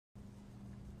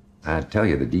I'd tell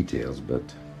you the details, but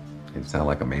it'd sound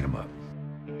like I made them up.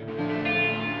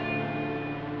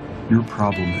 Your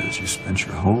problem is you spent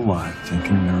your whole life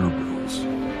thinking there are rules.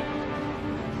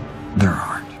 There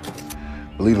aren't.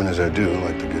 Believing as I do,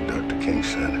 like the good Dr. King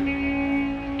said,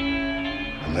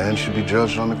 a man should be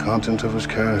judged on the content of his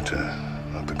character,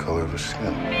 not the color of his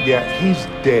skin. Yeah, he's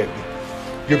dead.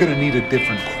 You're gonna need a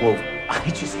different quote. I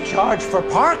just charged for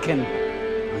parking.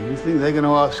 You think they're going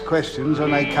to ask questions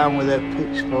when they come with their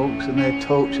pitchforks and their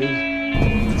torches?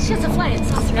 It's just a flying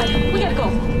saucer. We gotta go.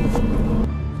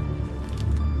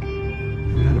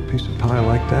 You had a piece of pie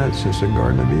like that since the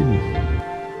Garden of Eden.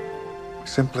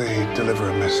 Simply deliver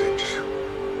a message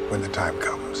when the time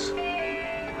comes.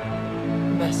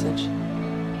 Message?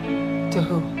 To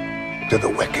who? To the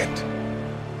wicked.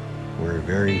 We're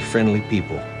very friendly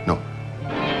people. No,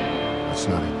 that's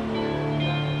not it.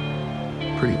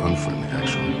 Pretty unfriendly,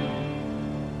 actually.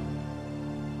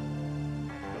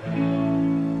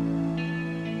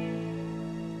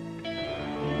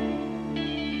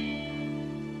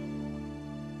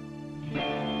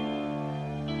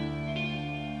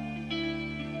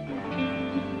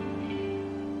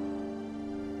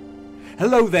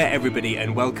 Hello there everybody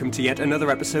and welcome to yet another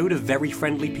episode of Very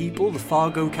Friendly People, the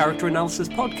Fargo Character Analysis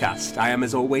Podcast. I am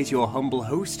as always your humble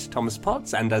host, Thomas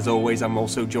Potts, and as always I'm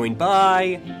also joined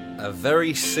by... a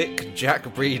very sick Jack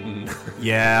Breeden.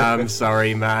 Yeah, I'm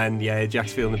sorry man, yeah,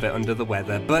 Jack's feeling a bit under the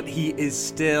weather, but he is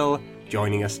still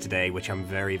joining us today, which I'm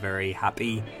very, very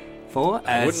happy for.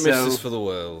 I wouldn't miss this for the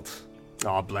world.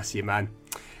 Oh, bless you man.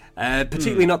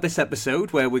 Particularly not this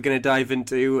episode, where we're going to dive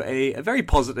into a very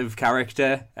positive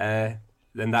character,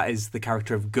 and that is the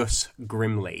character of Gus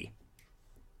Grimley.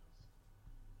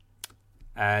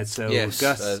 Yes,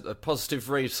 Gus, a positive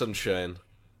ray of sunshine.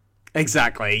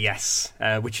 Exactly, yes.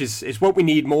 Which is what we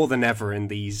need more than ever in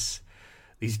these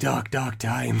dark, dark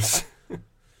times.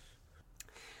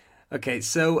 Okay,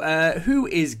 so who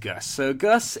is Gus? So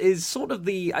Gus is sort of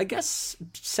the, I guess,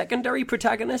 secondary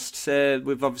protagonist.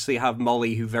 We've obviously have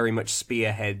Molly, who very much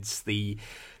spearheads the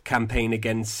campaign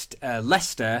against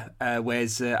Lester,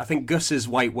 whereas I think Gus's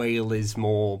white whale is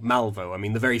more Malvo. I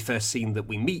mean, the very first scene that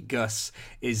we meet Gus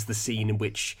is the scene in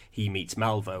which he meets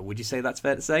Malvo. Would you say that's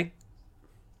fair to say?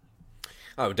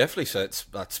 I would definitely say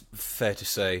that's fair to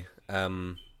say.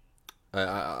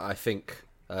 I think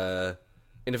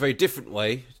in a very different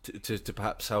way to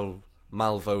perhaps how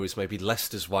Malvo is maybe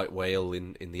Lester's white whale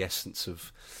in the essence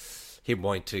of him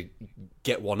wanting to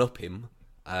get one up him,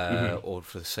 or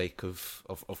for the sake of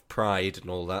pride and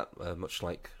all that, much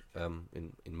like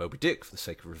in Moby Dick, for the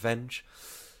sake of revenge.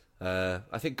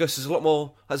 I think Gus has a lot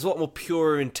more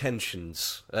pure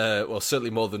intentions. Well,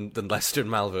 certainly more than Lester and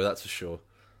Malvo, that's for sure.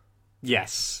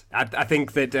 Yes, I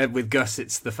think that with Gus,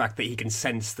 it's the fact that he can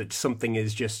sense that something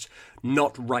is just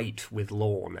not right with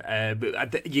Lorne.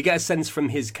 But you get a sense from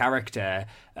his character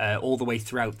all the way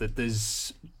throughout that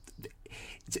there's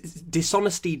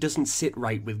dishonesty doesn't sit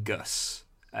right with Gus,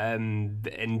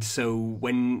 and so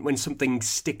when something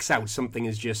sticks out, something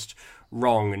is just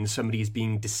wrong, and somebody is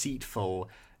being deceitful,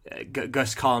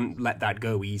 Gus can't let that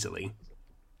go easily.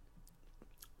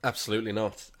 Absolutely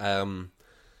not.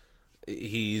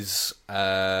 He's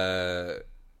I've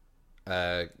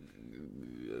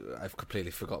completely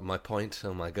forgotten my point.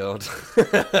 Oh my god!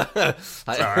 It's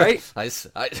all right.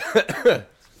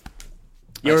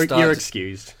 You're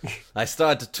excused. I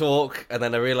started to talk, and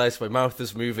then I realised my mouth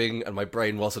was moving and my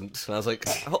brain wasn't. And I was like,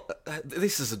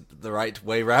 "This isn't the right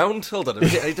way round. Hold on, I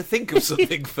need to think of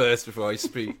something first before I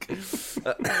speak."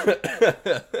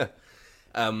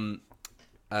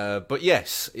 But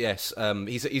yes, he's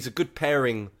a good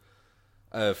pairing.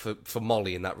 For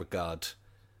Molly in that regard,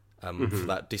 for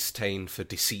that disdain for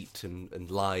deceit and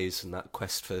lies and that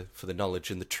quest for the knowledge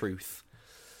and the truth.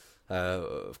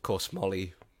 Of course,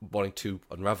 Molly wanting to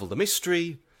unravel the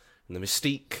mystery and the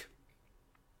mystique,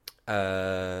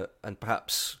 and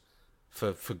perhaps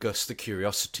for Gus the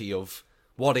curiosity of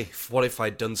what if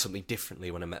I'd done something differently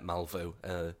when I met Malvo.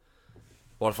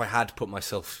 What if I had put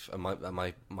myself and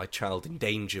my child in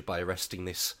danger by arresting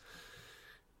this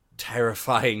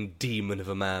terrifying demon of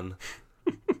a man.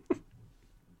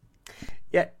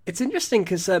 Yeah, it's interesting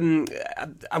because I've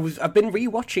been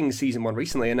rewatching season 1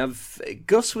 recently, and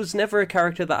Gus was never a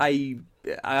character that I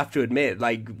have to admit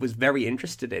was very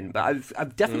interested in, but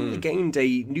I've definitely gained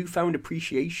a newfound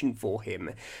appreciation for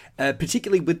him,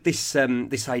 particularly with this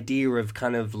idea of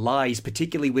kind of lies,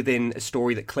 particularly within a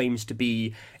story that claims to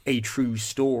be a true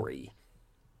story.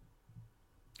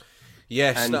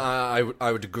 Yes, I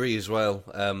would agree as well.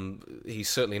 He's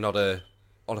certainly not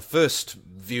on a first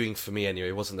viewing for me anyway,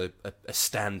 he wasn't a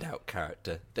standout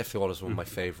character. Definitely one of my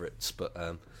favourites, but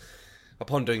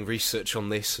upon doing research on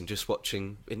this and just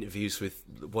watching interviews with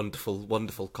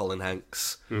wonderful Colin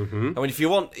Hanks, I mean, if you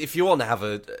want to have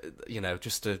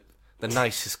the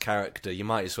nicest character, you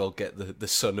might as well get the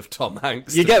son of Tom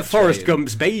Hanks. You get Forrest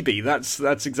Gump's baby. That's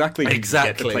exactly who you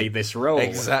get to play this role.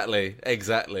 Exactly.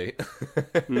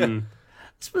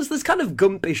 I suppose there's kind of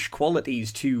Gumpish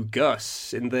qualities to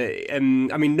Gus in the. I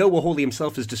mean, Noah Hawley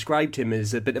himself has described him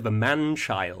as a bit of a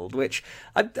man-child, which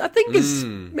I think is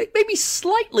maybe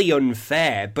slightly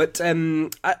unfair. But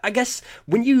I guess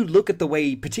when you look at the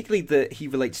way, particularly that he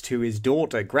relates to his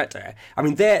daughter Greta, I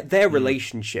mean, their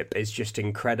relationship is just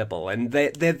incredible, and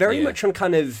they're very much on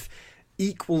kind of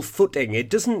equal footing. It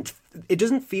doesn't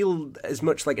feel as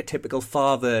much like a typical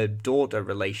father-daughter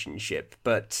relationship,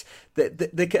 but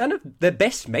they're kind of they're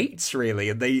best mates, really.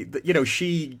 And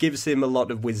she gives him a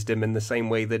lot of wisdom in the same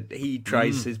way that he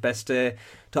tries his best to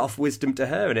offer wisdom to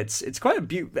her, and it's quite a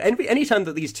beautiful. Any time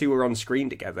that these two are on screen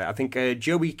together, I think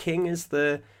Joey King is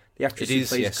the actress who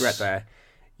plays Greta.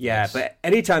 Yeah, yes. But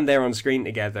anytime they're on screen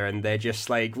together and they're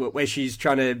just like, where she's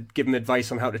trying to give him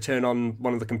advice on how to turn on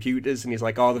one of the computers, and he's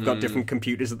like, oh, they've got different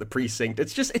computers at the precinct.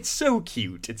 It's so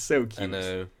cute. It's so cute. I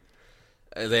know.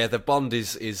 The bond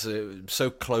is so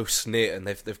close knit, and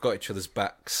they've got each other's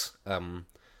backs. That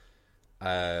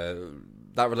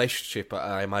relationship,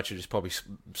 I imagine, is probably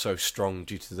so strong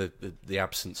due to the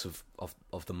absence of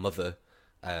the mother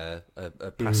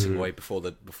passing away before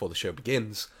the show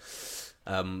begins.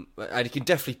 And you can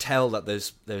definitely tell that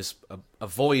there's a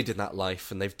void in that life,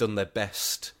 and they've done their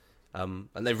best, and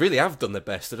they really have done their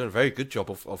best. They've done a very good job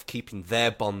of keeping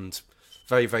their bond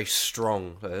very, very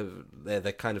strong.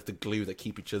 They're kind of the glue that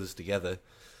keep each other's together.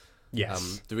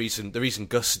 Yes. The reason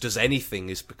Gus does anything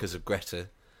is because of Greta,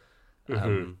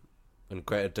 and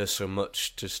Greta does so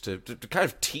much just to kind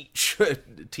of teach her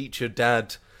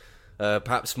dad,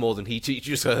 perhaps more than he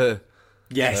teaches her.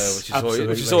 Yes,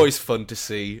 which is always fun to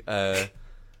see,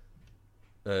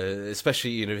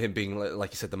 especially him being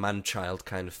like you said, the man-child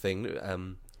kind of thing.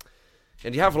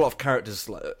 And you have a lot of characters,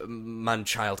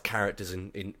 man-child characters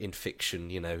in fiction,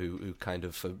 who kind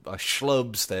of are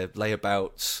schlubs. They're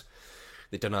layabouts.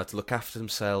 They don't know how to look after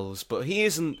themselves. But he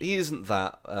isn't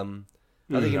that. I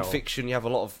think in fiction you have a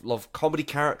lot of comedy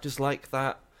characters like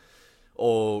that.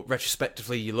 Or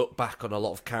retrospectively, you look back on a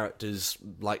lot of characters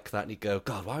like that and you go,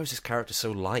 God, why was this character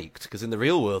so liked? Because in the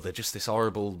real world, they're just this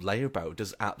horrible layabout who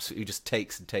does absolutely just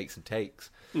takes and takes and takes.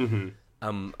 And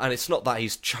it's not that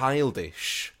he's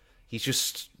childish. He's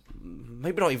just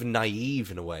maybe not even naive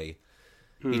in a way.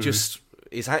 He just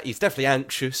he's definitely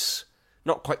anxious,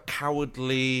 not quite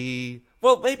cowardly.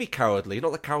 Well, maybe cowardly.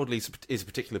 Not that cowardly is a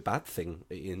particularly bad thing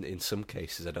in some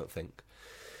cases, I don't think.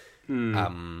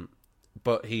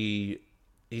 But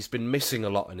he's been missing a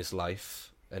lot in his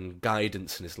life and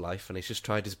guidance in his life, and he's just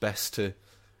tried his best to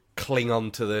cling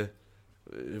on to the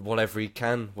whatever he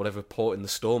can, whatever port in the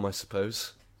storm, I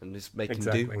suppose, and is making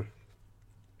do.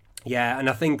 Yeah, and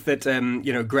I think that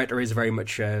Greta is very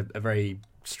much a very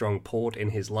strong port in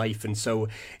his life, and so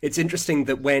it's interesting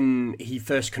that when he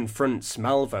first confronts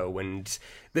Malvo, and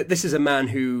this is a man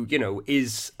who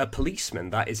is a policeman,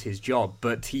 that is his job,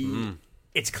 but he.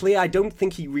 It's clear, I don't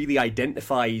think he really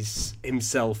identifies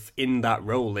himself in that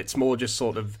role. It's more just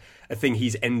sort of a thing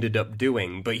he's ended up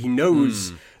doing. But he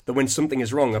knows that when something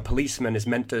is wrong, a policeman is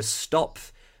meant to stop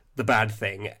the bad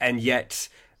thing. And yet,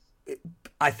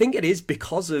 I think it is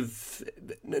because of,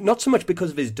 not so much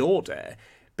because of his daughter,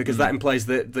 because that implies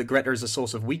that Greta is a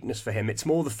source of weakness for him. It's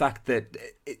more the fact that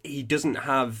he doesn't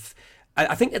have...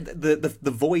 I think the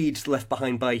void left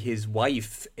behind by his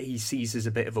wife, he sees as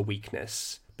a bit of a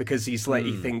weakness. Because he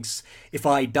thinks, if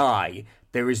I die,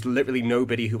 there is literally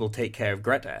nobody who will take care of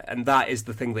Greta. And that is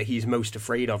the thing that he's most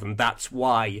afraid of. And that's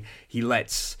why he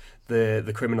lets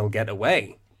the criminal get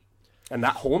away. And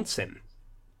that haunts him.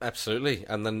 Absolutely.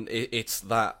 And then it's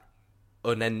that...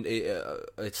 what do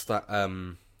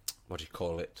you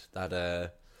call it?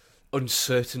 That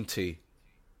uncertainty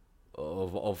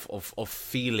of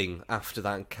feeling after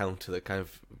that encounter that kind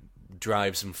of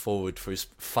drives him forward for his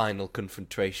final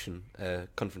confrontation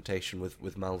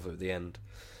with Malvo at the end.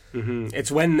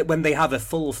 It's when they have a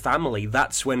full family,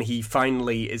 that's when he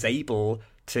finally is able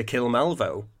to kill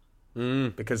Malvo,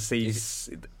 because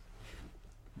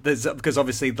because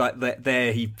obviously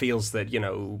there he feels that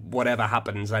whatever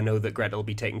happens, I know that Greta will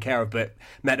be taken care of. But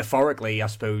metaphorically, I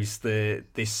suppose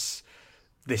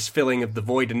this filling of the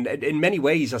void, and in many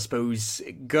ways, I suppose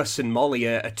Gus and Molly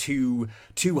are two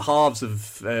halves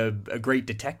of a great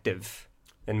detective.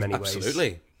 In many ways,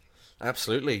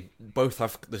 absolutely. Both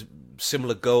have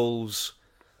similar goals.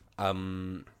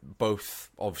 Both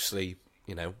obviously,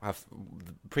 have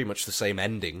pretty much the same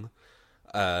ending.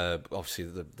 Obviously,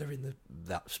 they're in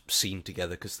that scene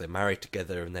together because they're married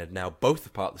together and they're now both a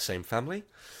part of the same family.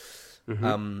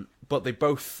 Mm-hmm. But they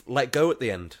both let go at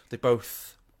the end. They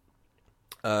both...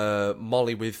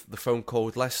 Molly with the phone call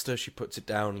with Lester, she puts it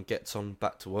down and gets on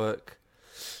back to work.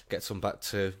 Gets on back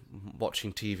to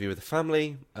watching TV with the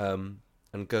family. And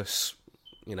Gus,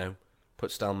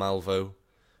 puts down Malvo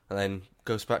and then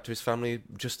goes back to his family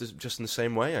just in the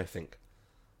same way, I think.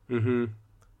 Mm-hmm.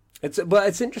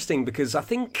 It's interesting because I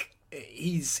think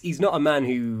he's not a man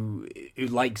who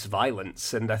likes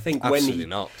violence, and I think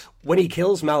when he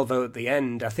kills Malvo at the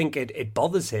end, I think it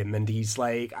bothers him, and he's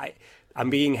like, I'm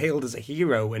being hailed as a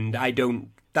hero, and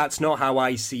that's not how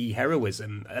I see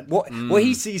heroism. What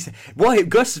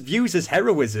Gus views as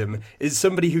heroism is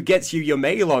somebody who gets you your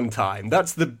mail on time.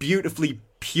 That's the beautifully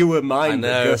pure mind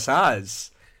that Gus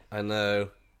has. I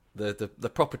know.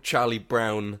 The proper Charlie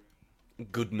Brown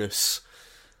goodness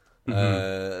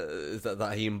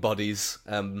that he embodies.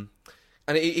 And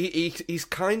he's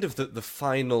kind of the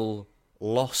final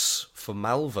loss for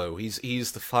Malvo.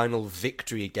 He's the final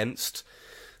victory against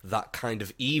that kind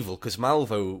of evil, because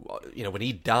Malvo, when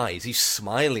he dies, he's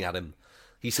smiling at him.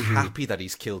 He's happy that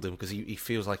he's killed him because he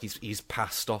feels like he's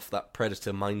passed off that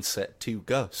predator mindset to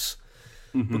Gus.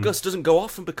 Mm-hmm. But Gus doesn't go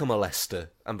off and become a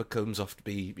Lester and becomes off to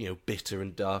be bitter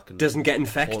and dark and doesn't get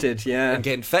infected, and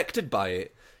get infected by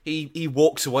it. He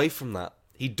walks away from that.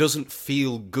 He doesn't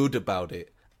feel good about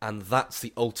it, and that's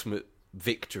the ultimate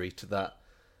victory to that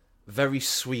very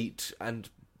sweet and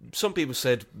some people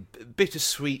said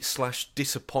bittersweet /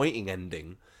 disappointing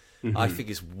ending. Mm-hmm. I think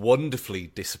is wonderfully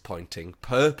disappointing,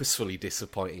 purposefully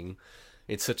disappointing,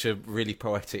 in such a really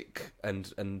poetic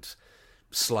and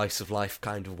slice of life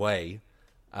kind of way.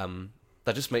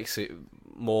 That just makes it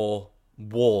more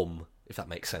warm, if that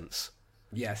makes sense.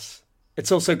 Yes.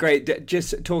 It's also great,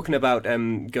 just talking about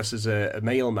Gus as a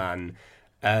mailman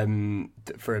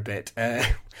for a bit.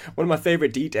 One of my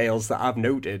favourite details that I've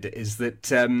noted is that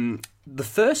the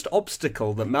first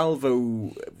obstacle that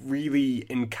Malvo really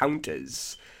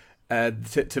encounters,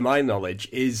 to my knowledge,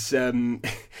 is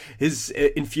his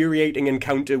infuriating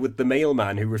encounter with the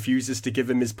mailman who refuses to give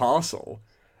him his parcel.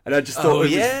 And I just thought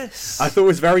it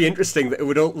was very interesting that it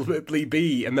would ultimately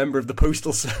be a member of the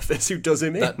Postal Service who does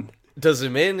him in. Does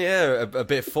him in, yeah. A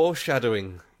bit of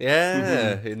foreshadowing,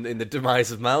 yeah, in the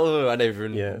demise of Malvo. I never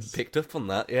even picked up on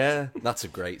that. Yeah, that's a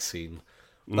great scene.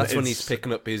 That's when he's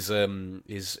picking up his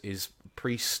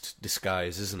priest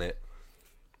disguise, isn't it?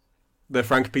 The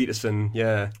Frank Peterson,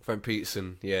 yeah. Frank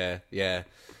Peterson, yeah.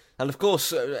 And of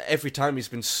course, every time he's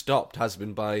been stopped has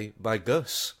been by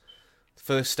Gus.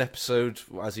 First episode,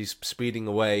 as he's speeding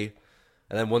away,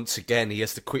 and then once again he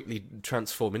has to quickly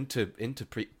transform into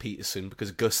Peterson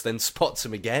because Gus then spots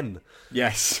him again.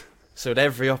 Yes. So at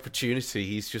every opportunity,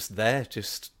 he's just there,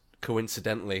 just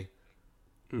coincidentally.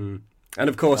 Mm. And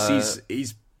of course,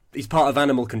 he's part of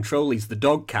animal control. He's the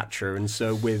dog catcher, and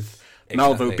so with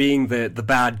Malvo being the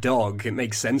bad dog, it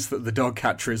makes sense that the dog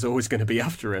catcher is always going to be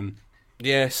after him.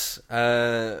 Yes,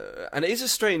 and it is a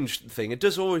strange thing. It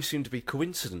does always seem to be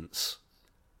coincidence.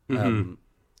 Mm-hmm.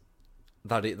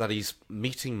 That he's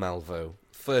meeting Malvo.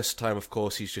 First time, of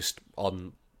course, he's just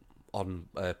on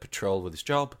patrol with his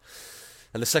job,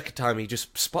 and the second time he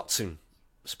just spots him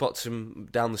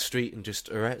down the street and just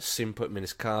arrests him, put him in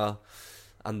his car,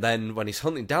 and then when he's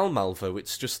hunting down Malvo,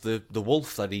 it's just the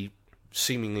wolf that he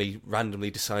seemingly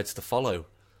randomly decides to follow.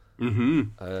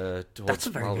 Mm-hmm. Towards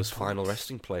Malvo's final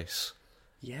resting place.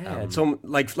 Yeah, it's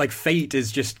like fate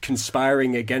is just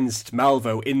conspiring against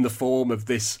Malvo in the form of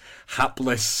this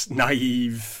hapless,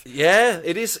 naive. Yeah,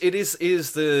 it is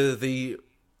the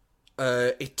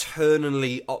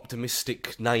eternally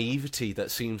optimistic naivety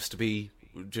that seems to be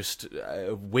just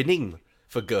winning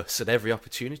for Gus at every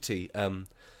opportunity.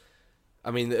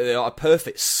 I mean, a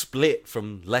perfect split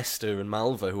from Lester and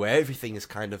Malvo, where everything is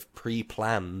kind of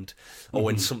pre-planned, or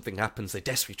when something happens, they're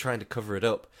desperately trying to cover it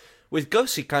up. With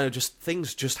Gus, he kind of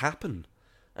things just happen,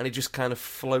 and he just kind of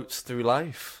floats through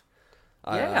life.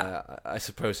 Yeah. I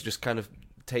suppose he just kind of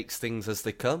takes things as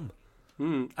they come.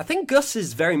 I think Gus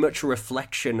is very much a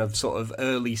reflection of sort of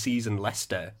early season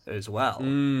Lester as well.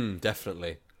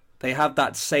 Definitely. They have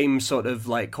that same sort of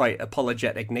like quite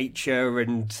apologetic nature,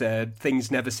 and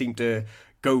things never seem to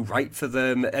go right for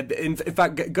them. In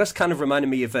fact, Gus kind of reminded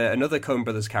me of another Coen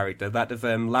Brothers character, that of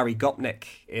Larry Gopnik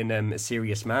in A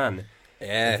Serious Man.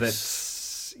 Yes.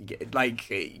 That's like,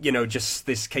 just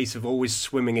this case of always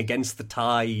swimming against the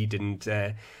tide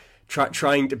and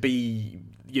trying to be,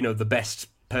 the best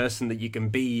person that you can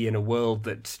be in a world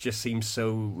that just seems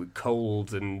so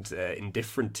cold and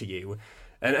indifferent to you.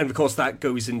 And of course, that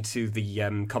goes into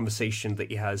the conversation that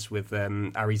he has with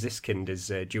Ari Ziskind,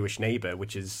 his Jewish neighbor,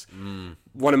 which is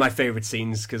one of my favorite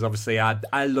scenes, because obviously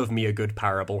I love me a good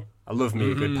parable. I love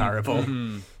me a good parable.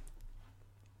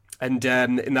 And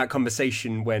in that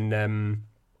conversation, when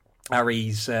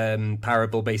Ari's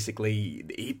parable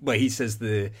basically, he says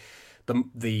the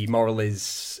moral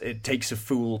is, it takes a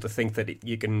fool to think that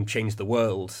you can change the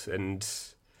world. And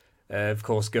of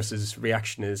course, Gus's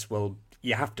reaction is, well,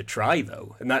 you have to try,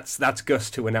 though. And that's Gus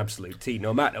to an absolute T.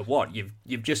 No matter what,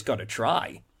 you've just got to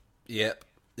try. Yep.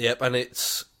 And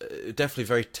it's definitely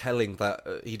very telling that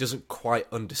he doesn't quite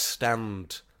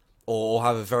understand or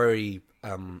have a very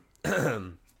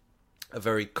a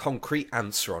very concrete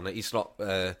answer on it. He's not,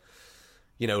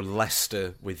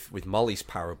 Lester with Molly's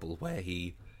parable, where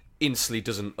he instantly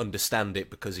doesn't understand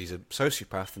it because he's a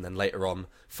sociopath, and then later on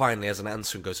finally has an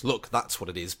answer and goes, look, that's what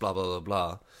it is, blah, blah,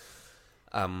 blah,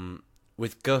 blah.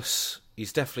 With Gus,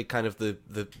 he's definitely kind of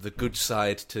the good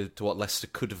side to what Lester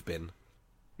could have been.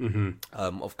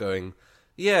 Of going,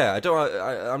 yeah,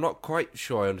 I'm not quite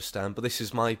sure I understand, but this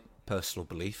is my personal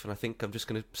belief, and I think I'm just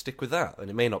going to stick with that.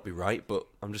 And it may not be right, but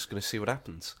I'm just going to see what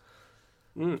happens.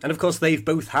 And of course, they've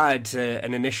both had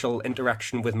an initial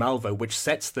interaction with Malvo, which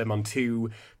sets them on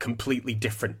two completely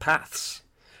different paths.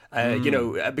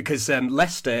 Because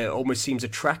Lester almost seems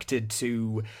attracted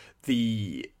to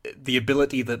the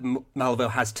ability that Malvo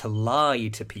has to lie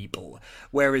to people,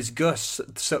 whereas Gus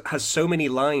has so many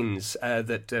lines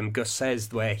that Gus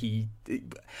says where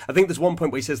I think there's one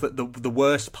point where he says that the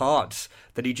worst part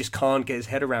that he just can't get his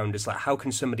head around is like, how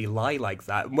can somebody lie like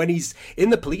that? And when he's in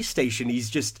the police station, he's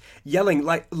just yelling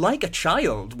like a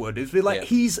child would. It'd be like,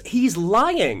 he's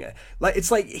lying, like it's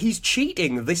like he's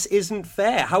cheating. This isn't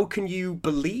fair. How can you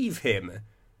believe him?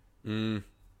 And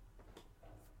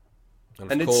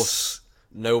of course,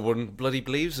 no one bloody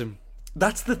believes him.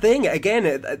 That's the thing.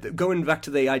 Again, going back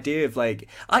to the idea of like,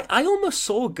 I almost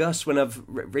saw Gus when I've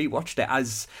rewatched it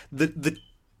as the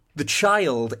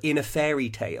child in a fairy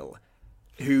tale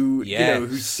who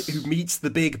who meets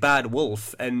the big bad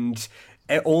wolf, and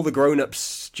all the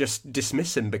grown-ups just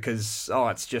dismiss him because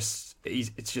it's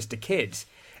just a kid.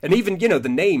 And even, the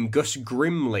name Gus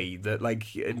Grimly, that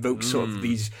like invokes sort of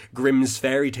these Grimm's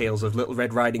fairy tales of Little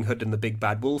Red Riding Hood and the Big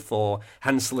Bad Wolf, or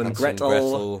Hansel and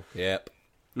Gretel. Yep.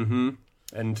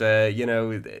 And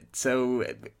so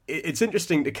it's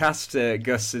interesting to cast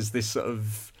Gus as this sort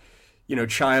of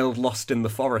child lost in the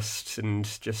forest and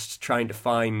just trying to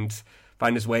find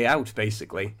his way out,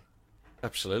 basically.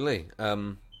 Absolutely.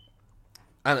 And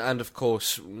of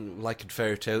course, like in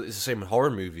fairy tale, it's the same in horror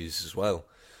movies as well.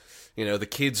 The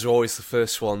kids are always the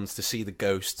first ones to see the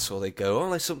ghosts, or they go,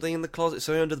 there's something in the closet,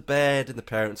 something under the bed, and the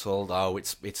parents all,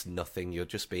 it's nothing, you're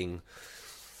just being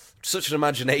such an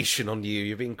imagination on you,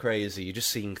 you're being crazy, you're just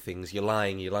seeing things, you're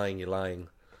lying.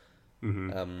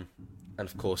 And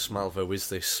of course, Malvo is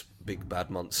this big bad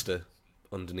monster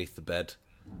underneath the bed.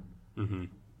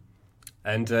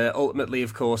 And ultimately,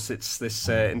 of course, it's this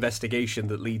investigation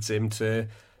that leads him to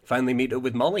finally meet up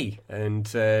with Molly, and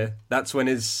that's when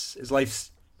his life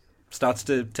starts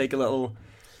to take a little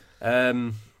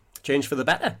change for the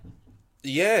better.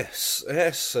 Yes,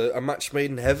 a match made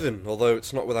in heaven, although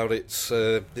it's not without its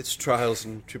trials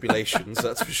and tribulations,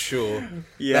 that's for sure.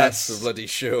 Yes. That's for bloody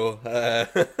sure.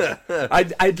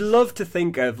 I'd love to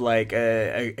think of like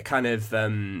a kind of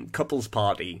couples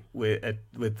party with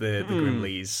the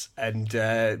Grimleys,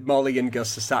 and Molly and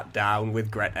Gus are sat down with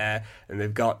Greta, and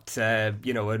they've got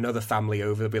another family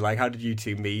over. They'll be like, how did you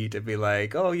two meet? It'd be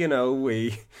like,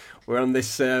 we're on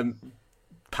this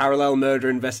parallel murder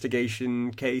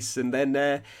investigation case, and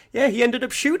then he ended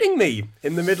up shooting me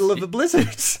in the middle of a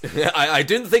blizzard. I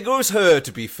didn't think it was her,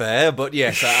 to be fair, but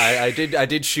yes, I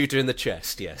did shoot her in the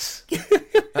chest, yes.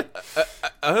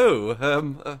 All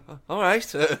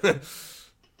right.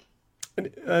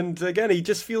 And again, he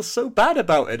just feels so bad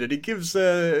about it, and he gives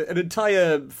an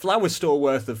entire flower store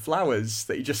worth of flowers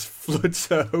that he just floods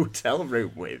her hotel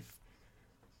room with.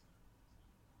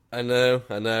 I know.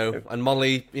 And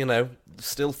Molly,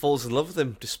 still falls in love with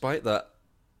him despite that.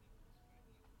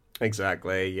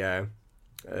 Exactly, yeah.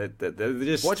 They're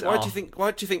just, why do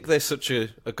you think they're such a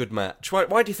good match?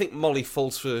 Why do you think Molly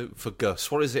falls for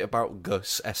Gus? What is it about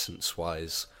Gus,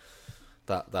 essence-wise,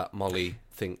 that Molly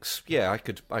thinks, I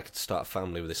could start a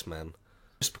family with this man?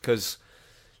 Just because,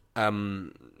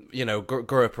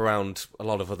 grew up around a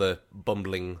lot of other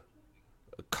bumbling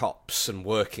cops and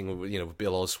working with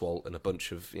Bill Oswalt and a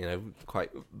bunch of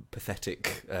quite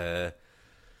pathetic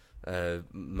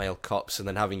male cops, and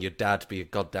then having your dad be a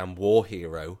goddamn war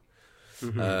hero.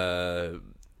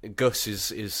 Mm-hmm. Gus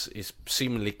is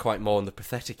seemingly quite more on the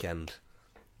pathetic end.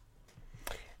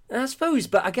 I suppose,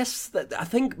 but I guess that I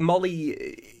think Molly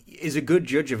is a good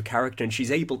judge of character, and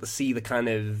she's able to see the kind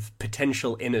of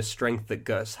potential inner strength that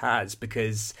Gus has,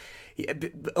 because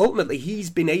ultimately he's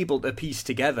been able to piece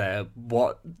together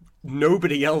what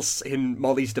nobody else in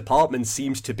Molly's department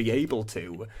seems to be able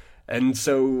to. And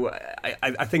so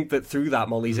I think that through that,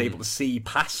 Molly's able to see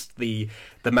past the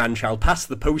man-child, past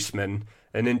the postman,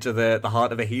 and into the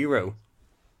heart of a hero.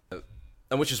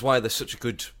 And which is why they're such a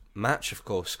good match, of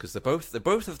course, because they're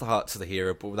both of the hearts of the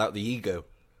hero, but without the ego.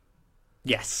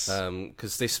 Yes.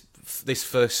 Because this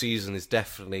first season is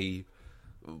definitely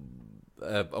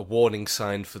a warning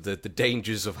sign for the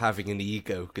dangers of having an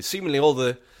ego. Because seemingly all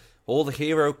the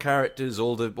hero characters,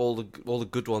 all the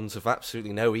good ones have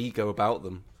absolutely no ego about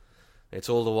them. It's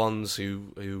all the ones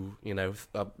who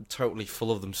are totally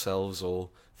full of themselves or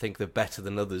think they're better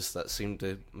than others that seem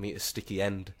to meet a sticky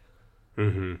end.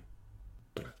 Mm-hmm.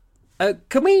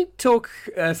 Can we talk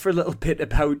for a little bit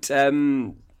about...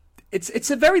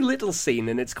 It's a very little scene,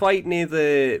 and it's quite near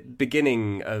the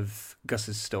beginning of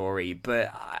Gus's story,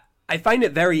 but I find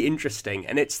it very interesting,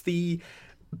 and it's the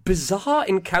bizarre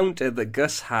encounter that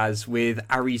Gus has with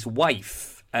Ari's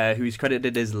wife, who's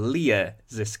credited as Leah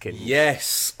Ziskin.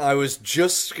 Yes, I was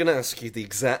just going to ask you the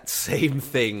exact same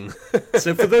thing.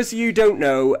 So for those of you who don't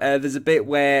know, there's a bit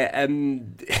where...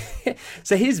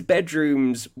 so his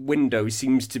bedroom's window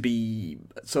seems to be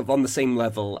sort of on the same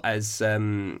level as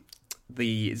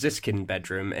the Ziskin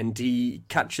bedroom, and he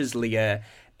catches Leah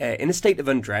in a state of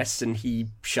undress, and he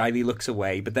shyly looks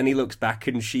away, but then he looks back,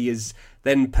 and she is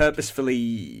then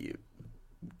purposefully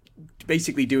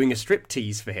basically doing a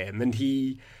striptease for him, and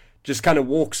he just kind of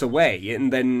walks away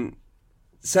and then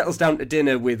settles down to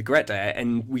dinner with Greta,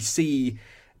 and we see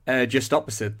just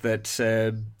opposite that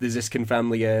the Ziskin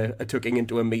family are tucking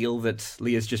into a meal that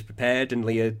Leah's just prepared, and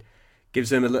Leah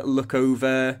gives him a little look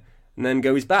over and then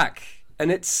goes back.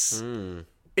 And it's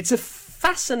a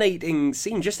fascinating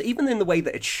scene, just even in the way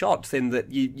that it's shot, in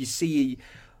that you see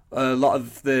a lot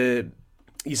of the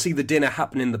dinner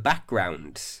happen in the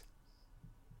background.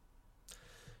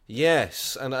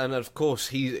 Yes, and of course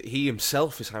he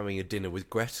himself is having a dinner with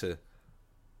Greta.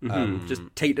 Just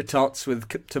tater tots with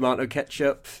tomato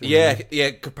ketchup.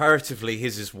 Yeah. Comparatively,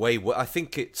 his is way. I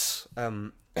think it's. I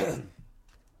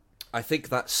think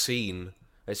that scene,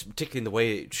 it's particularly in the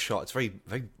way it's shot. It's very,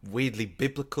 very weirdly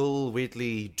biblical,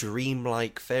 weirdly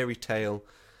dreamlike, fairy tale.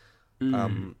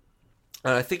 And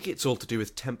I think it's all to do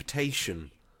with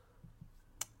temptation.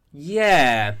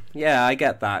 Yeah, I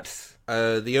get that.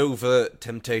 The overt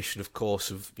temptation, of course,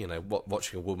 of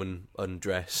watching a woman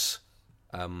undress.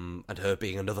 And her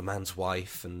being another man's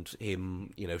wife, and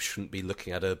him, shouldn't be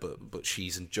looking at her, but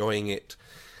she's enjoying it.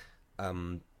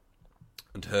 And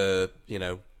her,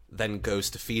 then goes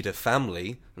to feed her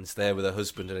family, and is there with her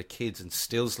husband and her kids, and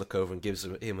stills look over and gives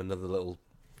him another little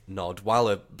nod, while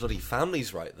her bloody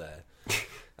family's right there.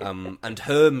 And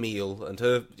her meal, and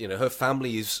her, her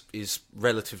family is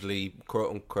relatively,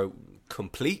 quote unquote,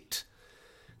 complete.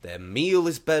 Their meal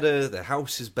is better, their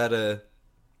house is better.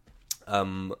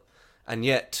 And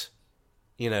yet,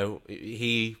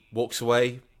 he walks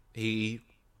away, he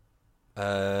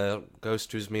goes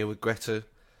to his meal with Greta,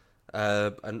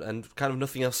 and kind of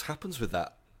nothing else happens with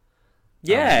that.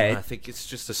 Yeah. I think it's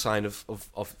just a sign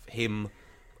of him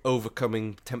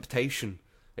overcoming temptation.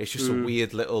 It's just a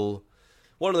weird little...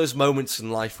 one of those moments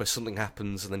in life where something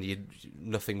happens and then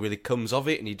nothing really comes of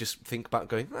it, and you just think back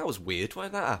going, that was weird, why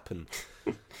did that happen?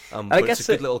 But it's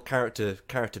a good little character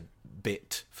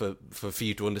bit for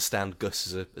you to understand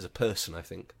Gus as a person, I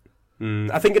think.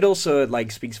 I think it also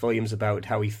speaks volumes about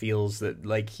how he feels that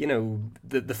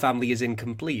the family is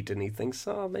incomplete, and he thinks,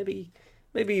 maybe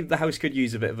the house could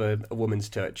use a bit of a woman's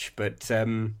touch. But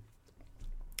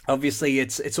obviously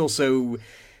it's also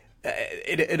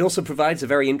it also provides a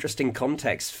very interesting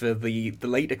context for the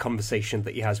later conversation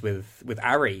that he has with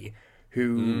Ari,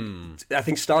 who I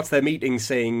think starts their meeting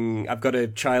saying, I've got a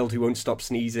child who won't stop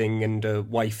sneezing and a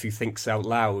wife who thinks out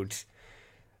loud.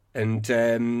 And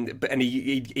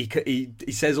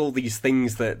he says all these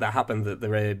things that happen, that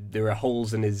there are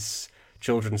holes in his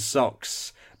children's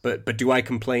socks, but do I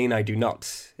complain? I do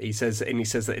not. He says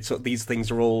that these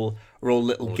things are all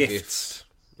little gifts.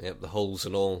 Yep, the holes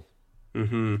and all.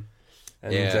 Mm-hmm.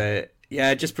 And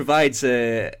it just provides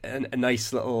a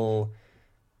nice little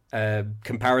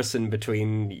comparison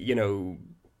between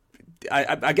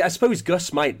I suppose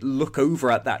Gus might look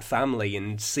over at that family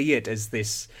and see it as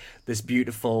this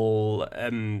beautiful,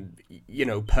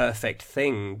 perfect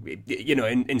thing,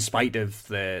 in spite of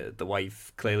the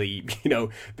wife clearly,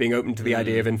 being open to the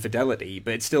idea of infidelity,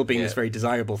 but it's still being this very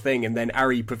desirable thing. And then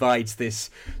Ari provides this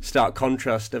stark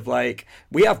contrast of like,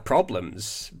 we have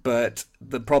problems, but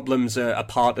the problems are a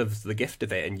part of the gift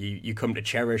of it, and you come to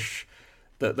cherish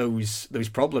those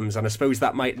problems. And I suppose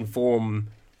that might inform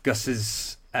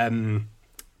Gus's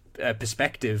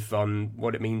perspective on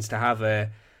what it means to have a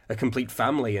complete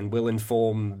family, and will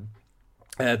inform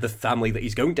the family that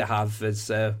he's going to have as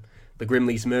the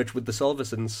Grimleys merge with the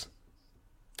Solversons.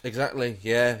 Exactly,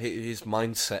 yeah. His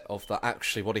mindset of that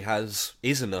actually what he has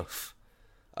is enough.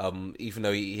 Even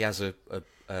though he has a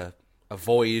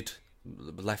void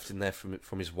left in there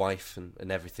from his wife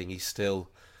and everything, he still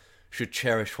should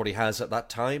cherish what he has at that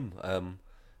time.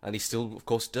 And he still, of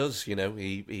course, does.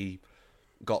 He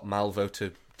got Malvo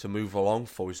to move along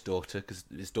for his daughter, because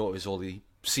his daughter is all he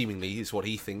seemingly is what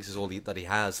he thinks is all that he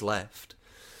has left.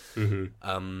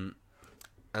 Mm-hmm.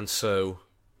 And so,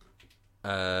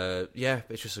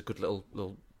 it's just a good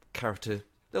little character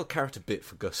bit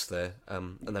for Gus there.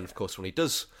 And then, of course, when he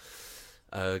does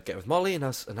get with Molly and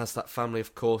has that family,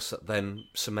 of course, that then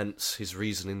cements his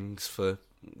reasonings for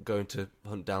going to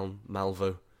hunt down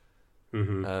Malvo.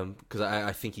 Because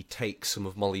I think he takes some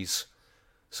of Molly's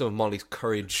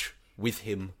courage with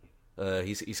him.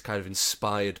 He's kind of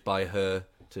inspired by her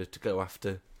to go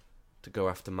after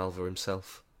Malvo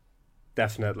himself.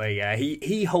 Definitely, yeah.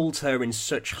 He holds her in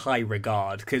such high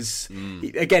regard because,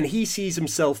 again, he sees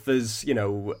himself as,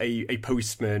 a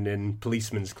postman in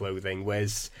policeman's clothing,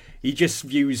 whereas he just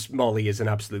views Molly as an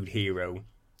absolute hero.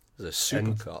 As a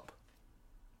super cop.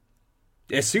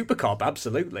 A super cop,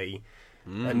 absolutely.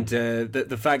 And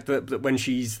the fact that when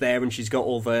she's there and she's got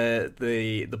all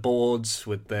the boards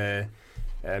with the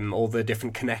all the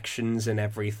different connections and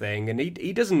everything, and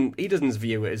he doesn't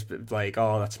view it as like,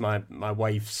 oh, that's my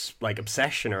wife's like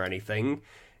obsession or anything.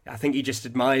 I think he just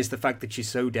admires the fact that she's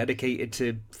so dedicated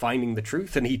to finding the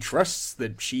truth, and he trusts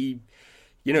that she's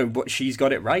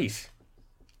got it right.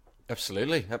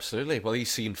 Absolutely. Well,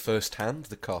 he's seen firsthand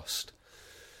the cost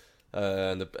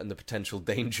and the potential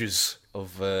dangers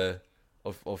of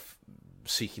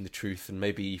seeking the truth, and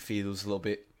maybe he feels a little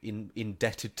bit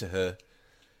indebted to her.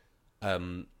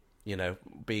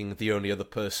 Being the only other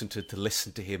person to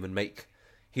listen to him and make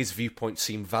his viewpoint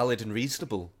seem valid and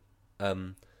reasonable.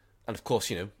 And of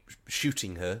course,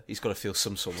 shooting her, he's got to feel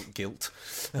some sort of guilt.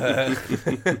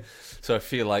 So I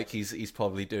feel like he's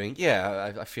probably doing,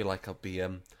 I feel like I'll be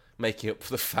making up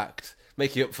for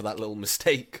that little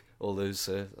mistake all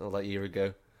that year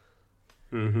ago.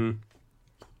 Mm-hmm.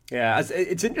 Yeah,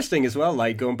 it's interesting as well,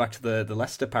 like going back to the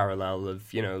Lester parallel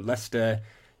of, Lester,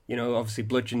 obviously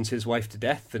bludgeons his wife to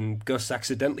death, and Gus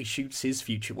accidentally shoots his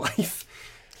future wife.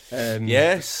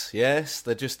 Yes,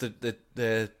 they're just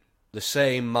the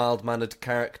same mild-mannered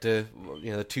character,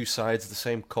 the two sides of the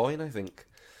same coin, I think.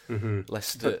 Mm-hmm.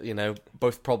 Lester,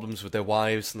 both problems with their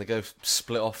wives, and they go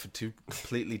split off into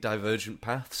completely divergent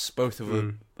paths. Both of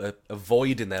them a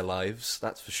void in their lives,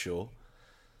 that's for sure.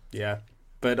 Yeah.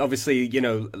 But obviously,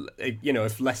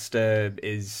 if Lester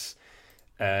is,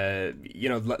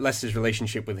 Lester's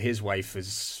relationship with his wife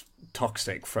is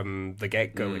toxic from the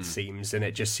get-go, it seems, and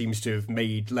it just seems to have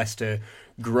made Lester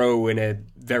grow in a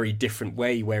very different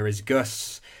way, whereas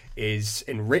Gus is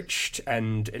enriched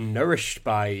and nourished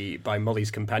by Molly's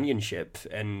companionship,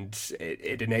 and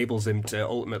it enables him to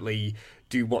ultimately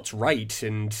do what's right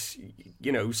and,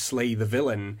 slay the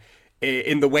villain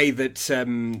in the way that,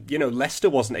 Lester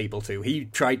wasn't able to. He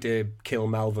tried to kill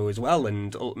Malvo as well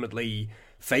and ultimately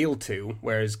failed to,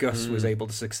 whereas Gus was able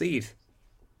to succeed.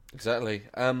 Exactly.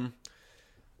 And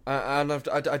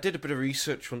I did a bit of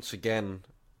research once again,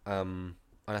 and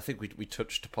I think we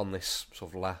touched upon this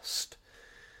sort of last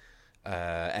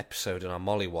episode in our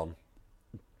Molly one.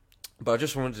 But I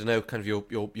just wanted to know kind of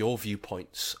your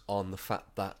viewpoints on the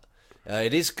fact that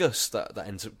it is Gus that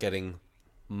ends up getting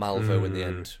Malvo in the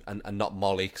end, and not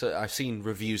Molly. Because I've seen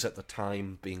reviews at the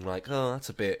time being like, "Oh, that's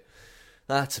a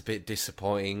bit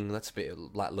disappointing. That's a bit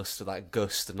lackluster. That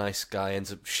Gus, the nice guy,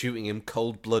 ends up shooting him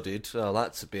cold-blooded. Oh,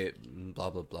 that's a bit blah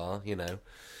blah blah."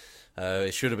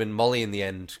 It should have been Molly in the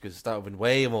end, because that would have been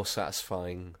way more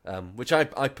satisfying. Which I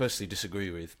personally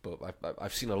disagree with, but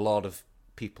I've seen a lot of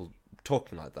people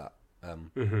talking like that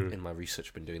in my research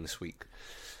I've been doing this week.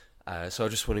 So I'm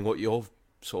just wondering what your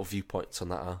sort of viewpoints on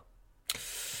that are.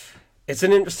 It's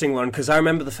an interesting one, because I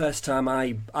remember the first time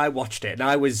I watched it, and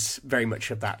I was very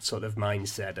much of that sort of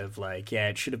mindset of like, yeah,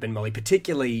 it should have been Molly,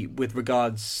 particularly with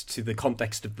regards to the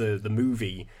context of the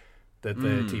movie, that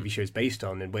the TV show is based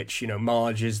on, in which,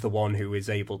 Marge is the one who is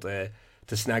able to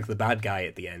snag the bad guy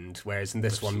at the end, whereas in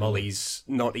this one, Molly's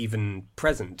not even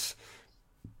present.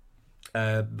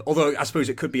 Although I suppose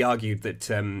it could be argued that,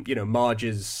 Marge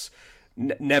has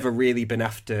never really been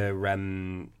after I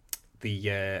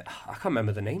can't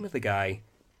remember the name of the guy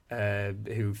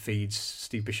who feeds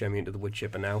Steve Buscemi into the wood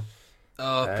chipper now.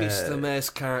 Oh, Peter the Mayor's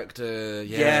character,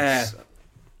 yes.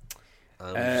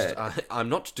 Yeah. I'm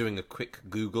not doing a quick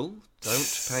Google.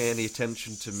 Don't pay any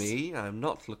attention to me. I'm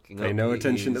not looking up. Pay no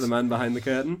attention to the man behind the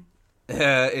curtain.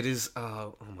 It is...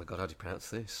 oh my God, how do you pronounce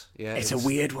this? Yeah, it's a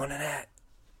weird one, isn't it?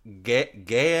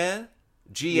 Geyer?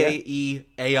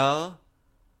 Gaear?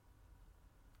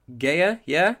 Geyer,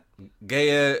 yeah?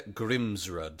 Geyer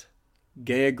Grimsrud.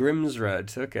 Geyer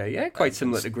Grimsrud, okay, yeah, quite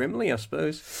similar to Grimley, I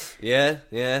suppose. Yeah.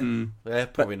 Yeah,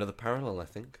 probably another parallel, I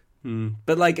think.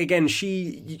 But, again,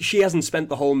 she hasn't spent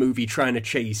the whole movie trying to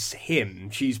chase him.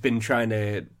 She's been trying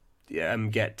to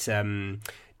get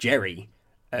Jerry.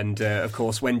 And, of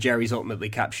course, when Jerry's ultimately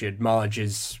captured, Marge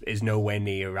is nowhere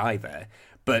near either.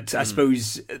 But I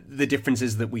suppose the difference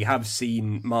is that we have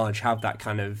seen Marge have that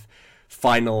kind of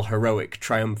final heroic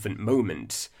triumphant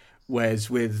moment, whereas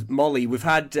with Molly we've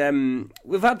had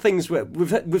things where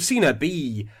we've seen her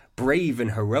be brave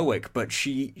and heroic, but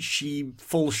she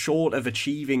falls short of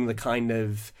achieving the kind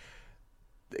of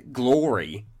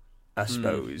glory, I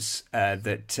suppose,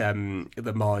 that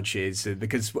the Marge is,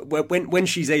 because when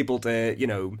she's able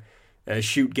to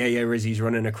shoot Geyer as he's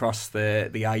running across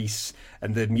the ice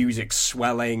and the music's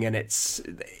swelling and it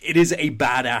is a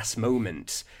badass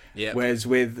moment. Yeah. Whereas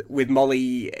with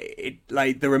Molly,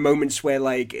 there are moments where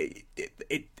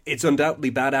it's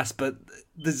undoubtedly badass, but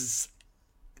there's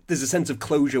a sense of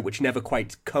closure which never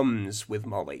quite comes with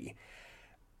Molly,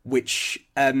 which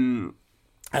I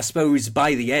suppose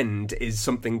by the end is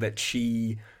something that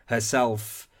she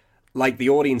herself, like the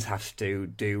audience, has to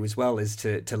do as well, is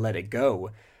to let it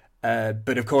go.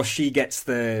 But of course she gets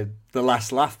the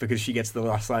last laugh because she gets the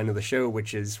last line of the show,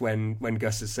 which is when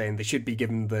Gus is saying they should be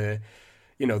given the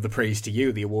praise to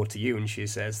you, the award to you, and she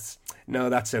says, "No,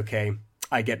 that's okay.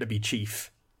 I get to be chief."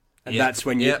 And that's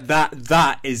when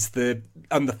that is the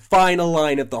final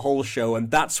line of the whole show,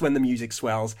 and that's when the music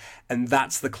swells, and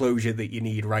that's the closure that you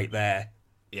need right there.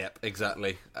 Yep,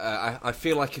 exactly. I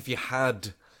feel like if you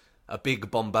had a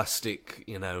big bombastic,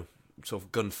 sort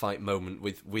of gunfight moment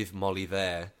with Molly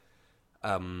there,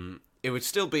 it would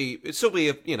still be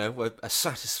a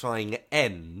satisfying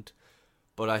end.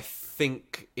 But I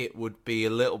think it would be a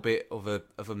little bit of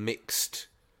a mixed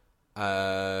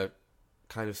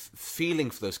kind of feeling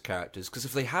for those characters, because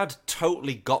if they had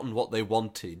totally gotten what they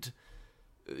wanted,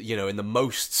 in the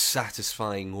most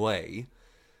satisfying way,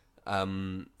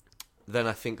 then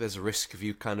I think there's a risk of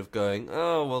you kind of going,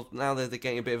 oh well, now they're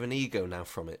getting a bit of an ego now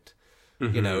from it.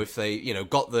 Mm-hmm. If they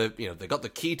got they got the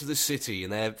key to the city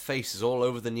and their faces all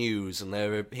over the news and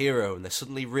they're a hero and they're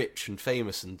suddenly rich and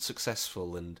famous and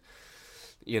successful and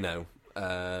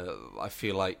I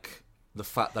feel like the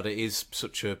fact that it is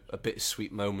such a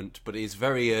bittersweet moment, but it is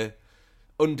very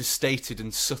understated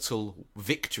and subtle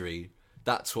victory,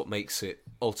 that's what makes it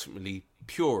ultimately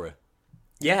purer.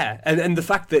 Yeah, and the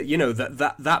fact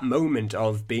that that moment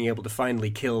of being able to finally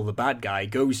kill the bad guy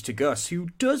goes to Gus, who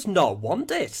does not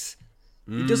want it.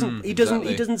 He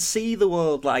doesn't see the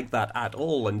world like that at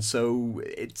all, and so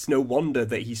it's no wonder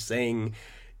that he's saying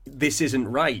this isn't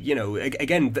right.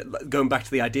 Again, going back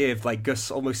to the idea of Gus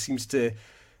almost seems to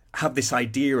have this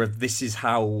idea of this is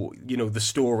how the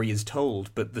story is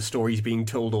told, but the story's being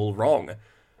told all wrong.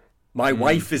 My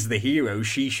wife is the hero;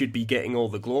 she should be getting all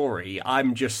the glory.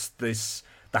 I'm just the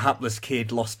hapless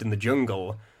kid lost in the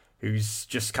jungle who's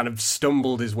just kind of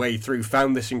stumbled his way through,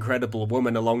 found this incredible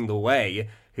woman along the way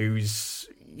who's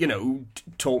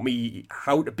taught me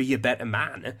how to be a better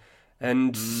man.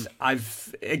 And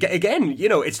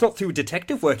it's not through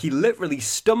detective work. He literally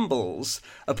stumbles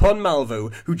upon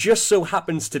Malvo, who just so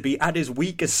happens to be at his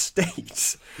weakest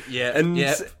state. Yeah, and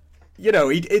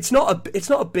it's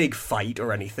not a big fight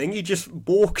or anything. He just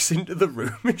walks into the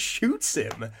room and shoots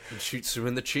him. And shoots him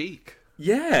in the cheek.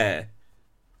 Yeah.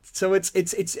 So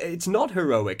it's not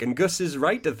heroic, and Gus is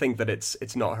right to think that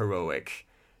it's not heroic.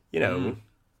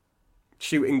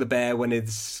 Shooting the bear when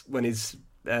his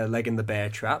leg in the bear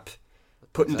trap.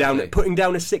 Putting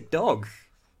down a sick dog.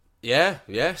 Yeah,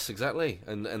 yes, exactly.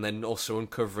 And then also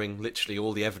uncovering literally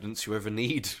all the evidence you ever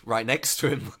need right next to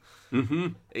him. Mm-hmm.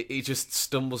 He just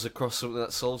stumbles across something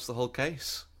that solves the whole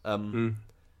case. And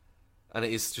it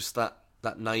is just that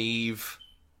naive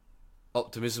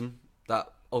optimism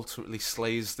that ultimately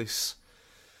slays this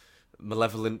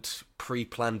malevolent,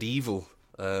 pre-planned evil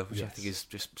which I think is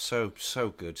just so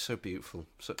good, so beautiful,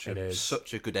 such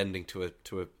a good ending to a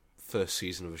first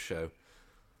season of a show.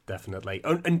 Definitely.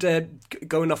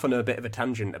 Going off on a bit of a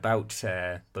tangent about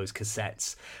those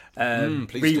cassettes.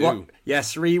 Please do.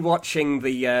 Yes, rewatching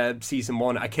the season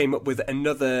 1, I came up with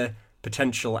another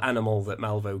potential animal that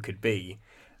Malvo could be.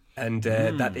 And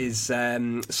that is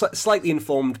slightly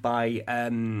informed by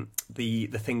the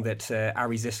thing that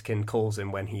Ari Ziskin calls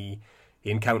him when he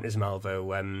encounters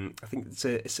Malvo. I think it's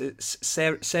a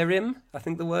serim, I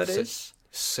think the word is.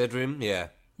 Sedrim, yeah.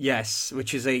 Yes,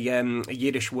 which is a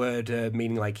Yiddish word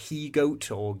meaning like he-goat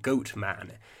or goat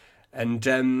man. And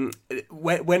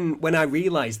when I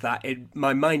realised that,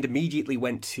 my mind immediately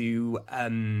went to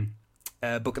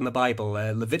a book in the Bible,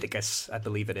 Leviticus, I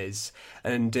believe it is,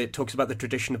 and it talks about the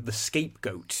tradition of the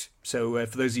scapegoat. So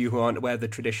for those of you who aren't aware of the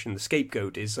tradition, the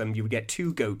scapegoat is you would get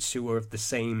two goats who are of the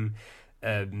same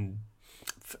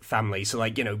family, so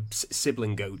like,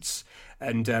 sibling goats.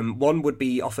 And one would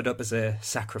be offered up as a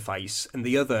sacrifice, and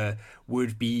the other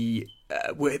would be,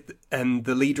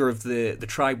 the leader of the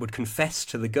tribe would confess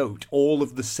to the goat all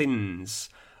of the sins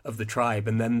of the tribe,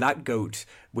 and then that goat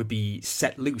would be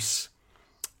set loose.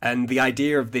 And the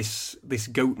idea of this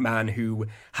goat man who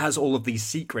has all of these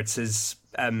secrets is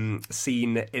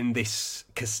seen in this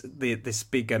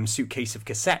big suitcase of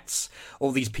cassettes.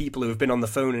 All these people who have been on the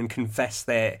phone and confessed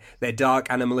their dark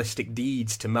animalistic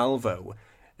deeds to Malvo.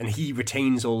 And he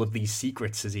retains all of these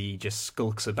secrets as he just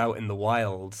skulks about in the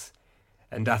wild.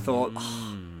 And I thought,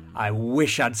 I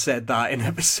wish I'd said that in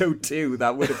episode 2.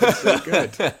 That would have been so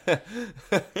good.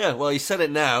 Yeah, well, you said it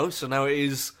now, so now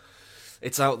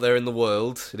it's out there in the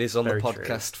world. It is on the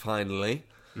podcast finally.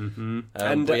 Mm-hmm.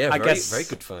 And yeah, I guess very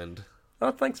good find. Oh,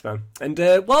 thanks, man. And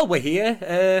while we're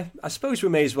here, I suppose we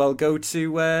may as well go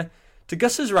to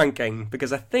Gus's ranking,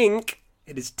 because I think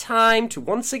it is time to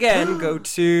once again go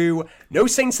to No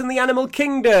Saints in the Animal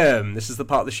Kingdom. This is the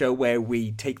part of the show where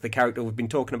we take the character we've been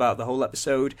talking about the whole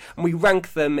episode and we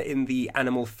rank them in the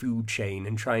animal food chain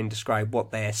and try and describe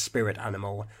what their spirit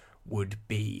animal would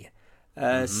be.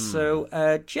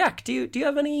 So, Jack, do you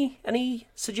have any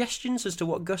suggestions as to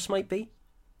what Gus might be?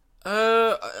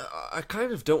 I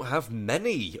kind of don't have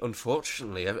many,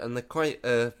 unfortunately, and they're quite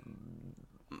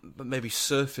maybe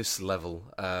surface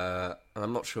level. And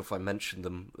I'm not sure if I mentioned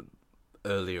them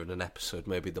earlier in an episode,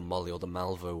 maybe the Molly or the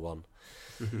Malvo one.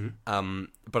 Mm-hmm.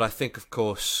 But I think, of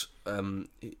course,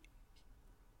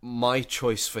 my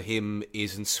choice for him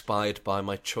is inspired by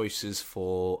my choices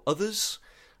for others.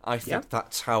 I think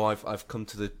that's how I've come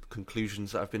to the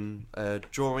conclusions that I've been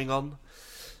drawing on.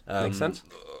 Makes sense.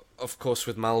 Of course,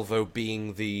 with Malvo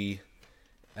being the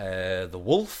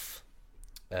wolf,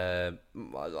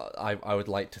 I would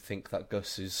like to think that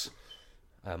Gus is,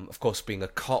 of course, being a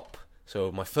cop.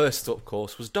 So my first thought, of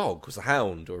course, was a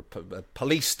hound or a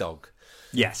police dog.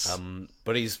 Yes.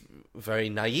 But he's very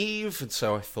naive, and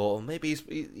so I thought, well, maybe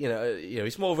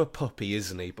he's more of a puppy,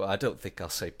 isn't he? But I don't think I'll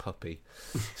say puppy.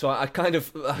 So I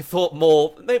thought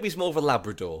more, maybe he's more of a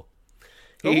Labrador.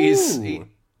 He's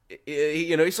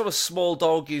sort of small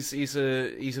dog. He's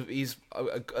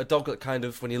a dog that kind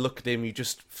of, when you look at him, you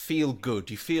just feel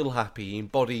good. You feel happy. He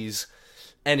embodies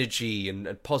energy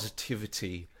and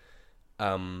positivity.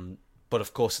 But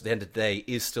of course, at the end of the day,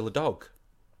 is still a dog.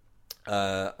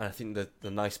 And I think that the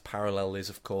nice parallel is,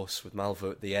 of course, with Malvo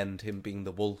at the end, him being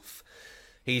the wolf.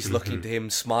 He's looking to him,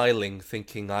 smiling,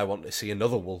 thinking, I want to see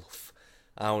another wolf.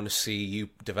 I want to see you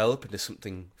develop into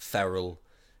something feral,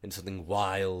 into something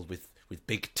wild, with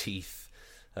big teeth,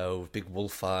 with big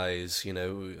wolf eyes,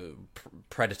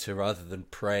 predator rather than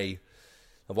prey.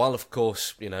 And while, of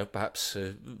course, perhaps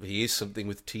he is something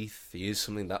with teeth, he is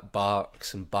something that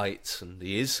barks and bites, and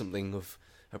he is something of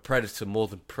a predator more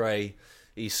than prey,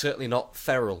 he's certainly not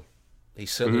feral.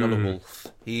 He's certainly not a wolf.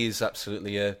 He is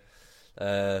absolutely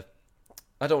I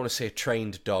don't want to say a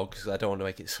trained dog, because I don't want to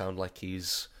make it sound like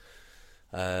he's,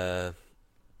 I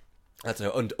don't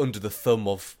know, under the thumb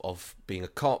of being a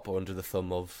cop, or under the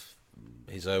thumb of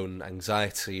his own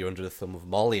anxiety, or under the thumb of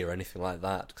Molly, or anything like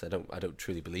that, because I don't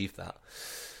truly believe that.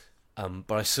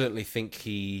 But I certainly think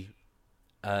he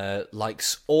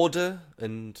likes order,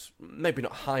 and maybe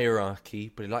not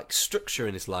hierarchy, but he likes structure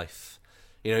in his life.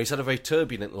 He's had a very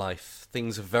turbulent life.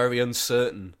 Things are very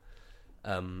uncertain.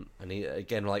 And he,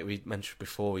 again, like we mentioned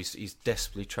before, he's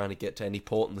desperately trying to get to any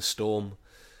port in the storm.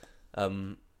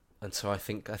 And so I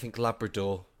think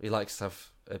Labrador, he likes to have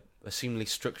a seemingly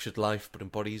structured life, but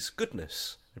embodies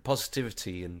goodness and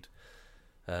positivity, and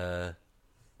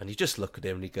you just look at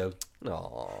him and you go,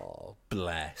 "Oh,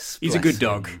 bless." He's a good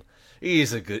dog.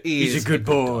 He's a good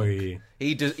boy.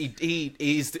 He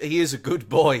is a good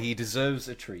boy. He deserves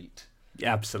a treat.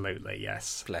 Absolutely,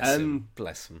 yes. Bless him.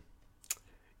 Bless him.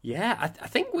 Yeah, I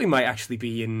think we might actually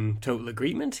be in total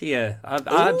agreement here.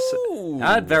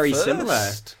 I'd very similar.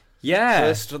 Yeah.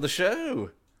 First of the show.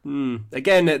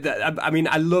 Again, I mean,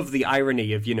 I love the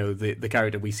irony of, the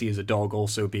character we see as a dog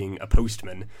also being a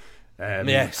postman.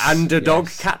 Yes. And a dog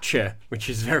catcher, which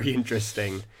is very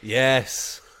interesting.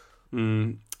 Yes.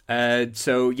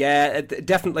 So yeah,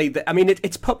 definitely. I mean,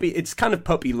 it's kind of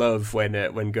puppy love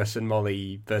when Gus and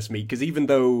Molly first meet, because even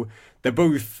though they're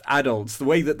both adults, the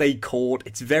way that they court,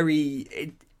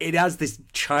 it has this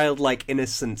childlike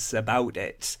innocence about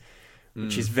it,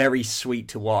 which is very sweet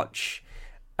to watch.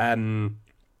 And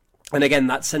again,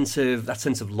 that sense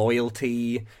of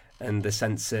loyalty and the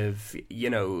sense of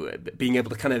being able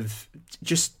to kind of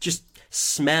just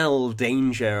smell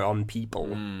danger on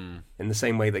people in the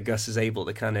same way that Gus is able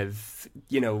to kind of,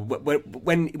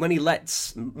 when he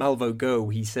lets Malvo go,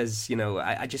 he says,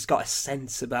 I just got a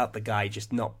sense about the guy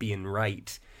just not being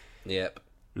right. Yep.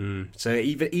 So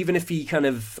even if he kind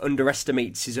of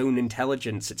underestimates his own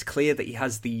intelligence, it's clear that he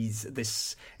has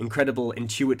this incredible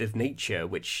intuitive nature,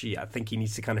 which I think he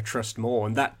needs to kind of trust more,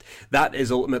 and that is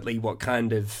ultimately what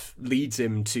kind of leads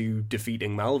him to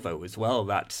defeating Malvo as well.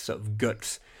 That sort of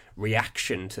gut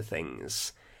reaction to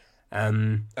things.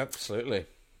 Absolutely.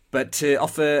 But to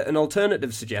offer an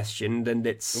alternative suggestion, and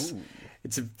it's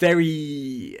a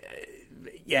very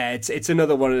it's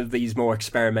another one of these more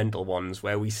experimental ones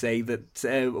where we say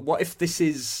that what if this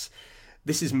is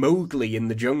Mowgli in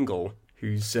the jungle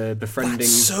who's befriending...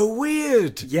 That's so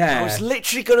weird! Yeah. I was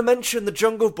literally going to mention the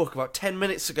Jungle Book about 10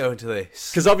 minutes ago into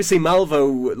this. Because obviously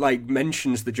Malvo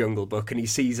mentions the Jungle Book and he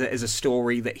sees it as a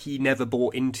story that he never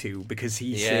bought into because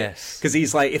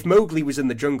he's like, if Mowgli was in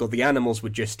the jungle, the animals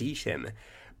would just eat him.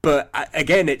 But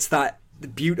again, it's that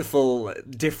beautiful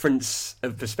difference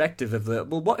of perspective of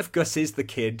what if Gus is the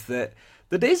kid that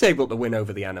is able to win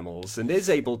over the animals and is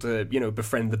able to,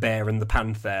 befriend the bear and the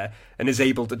panther and is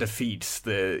able to defeat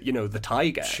the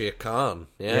tiger. Shere Khan,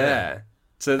 yeah.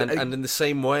 So and in the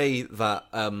same way that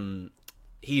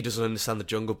he doesn't understand the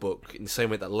Jungle Book, in the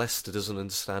same way that Lester doesn't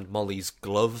understand Molly's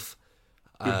glove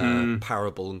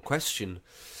parable and question,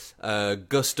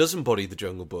 Gus does embody the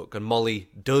Jungle Book and Molly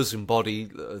does embody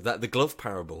the glove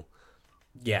parable.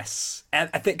 Yes, and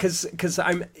I think because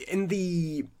I'm in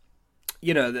the,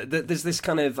 there's this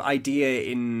kind of idea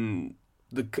in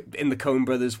the Coen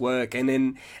brothers' work and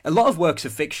in a lot of works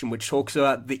of fiction which talks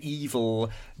about the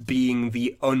evil being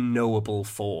the unknowable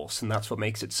force, and that's what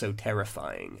makes it so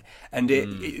terrifying. And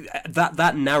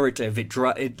that narrative it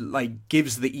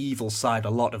gives the evil side a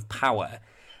lot of power,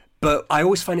 but I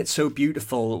always find it so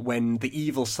beautiful when the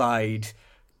evil side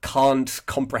can't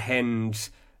comprehend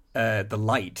the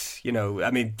light.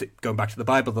 I mean, going back to the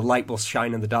Bible, the light will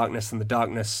shine in the darkness and the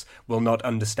darkness will not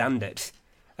understand it.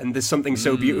 And there's something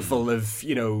so beautiful of,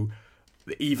 the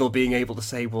evil being able to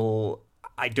say, well,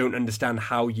 I don't understand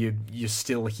how you're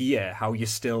still here, how you're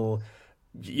still,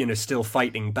 still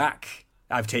fighting back.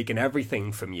 I've taken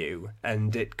everything from you.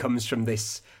 And it comes from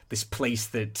this place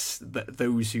that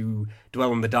those who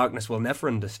dwell in the darkness will never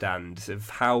understand, of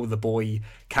how the boy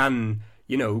can,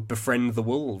 befriend the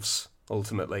wolves.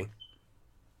 Ultimately,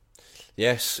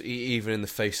 yes. Even in the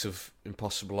face of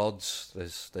impossible odds,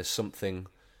 there's something.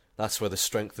 That's where the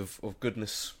strength of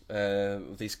goodness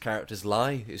of these characters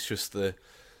lie. It's just the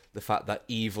fact that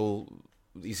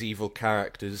these evil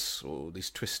characters or these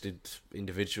twisted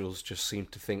individuals just seem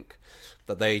to think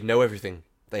that they know everything.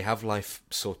 They have life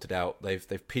sorted out.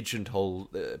 They've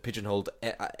pigeonholed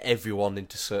everyone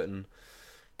into certain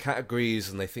categories,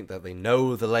 and they think that they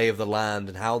know the lay of the land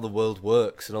and how the world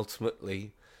works, and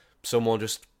ultimately someone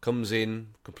just comes in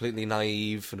completely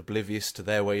naive and oblivious to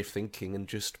their way of thinking and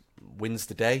just wins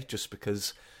the day just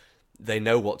because they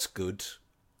know what's good,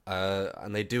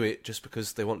 and they do it just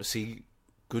because they want to see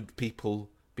good people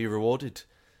be rewarded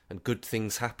and good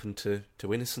things happen to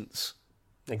innocents.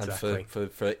 Exactly.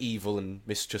 And for evil and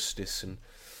misjustice and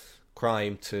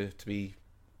crime to be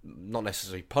not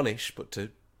necessarily punished, but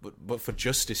for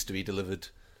justice to be delivered,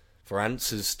 for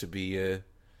answers to be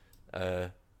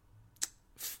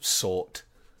sought.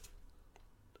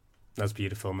 That's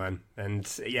beautiful, man.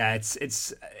 And yeah,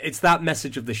 it's that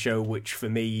message of the show which for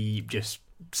me just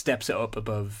steps it up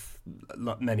above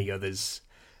many others.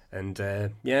 And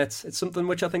it's something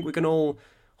which I think we can all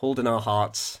hold in our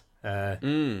hearts.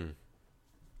 It's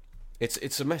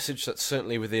a message that's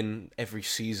certainly within every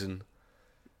season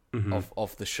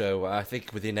of the show. I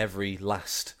think within every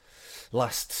last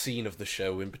scene of the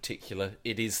show in particular,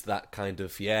 it is that kind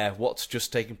of, what's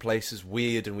just taken place is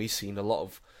weird, and we've seen a lot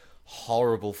of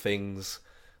horrible things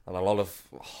and a lot of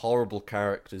horrible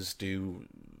characters do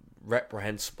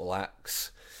reprehensible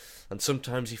acts, and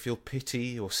sometimes you feel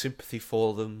pity or sympathy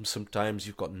for them. Sometimes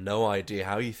you've got no idea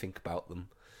how you think about them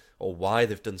or why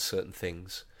they've done certain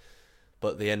things.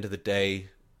 But at the end of the day,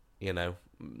 you know,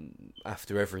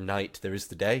 after every night there is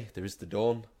the day, there is the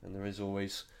dawn, and there is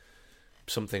always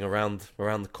something around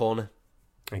the corner.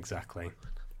 Exactly.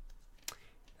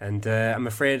 And I'm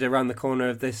afraid around the corner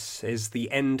of this is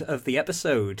the end of the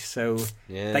episode. So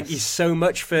Thank you so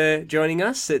much for joining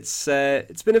us. It's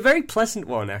been a very pleasant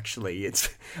one, actually. I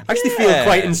actually feel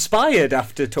quite inspired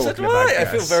after talking about it. I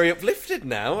feel very uplifted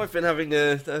now. I've been having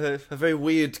a very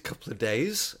weird couple of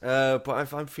days, but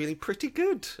I'm feeling pretty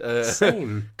good.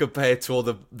 Same. Compared to all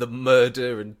the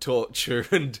murder and torture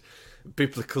and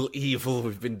biblical evil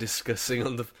we've been discussing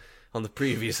on the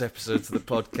previous episodes of the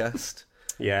podcast.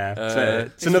 Yeah,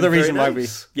 it's another reason why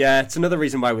it's another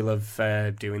reason why we love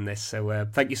doing this. So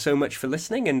thank you so much for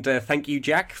listening, and thank you,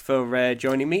 Jack, for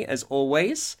joining me as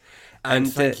always.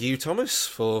 And thank you, Thomas,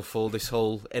 for this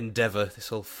whole endeavour, this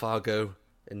whole Fargo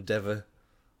endeavour.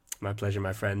 My pleasure,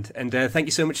 my friend. And thank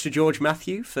you so much to George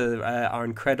Matthew for our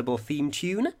incredible theme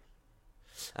tune.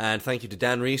 And thank you to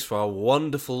Dan Rees for our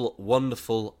wonderful,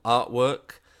 wonderful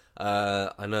artwork.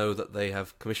 I know that they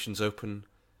have commissions open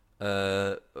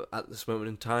at this moment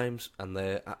in time, and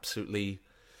they're absolutely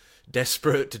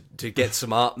desperate to get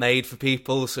some art made for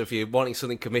people. So if you're wanting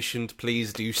something commissioned,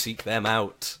 please do seek them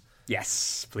out.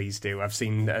 Yes, please do. I've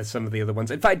seen some of the other ones.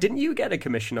 In fact, didn't you get a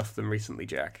commission off them recently,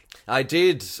 Jack? I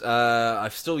did.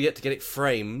 I've still yet to get it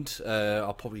framed.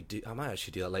 I might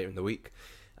actually do that later in the week.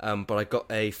 But I got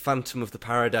a Phantom of the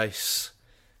Paradise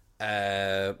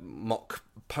mock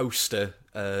poster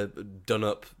done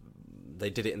up. They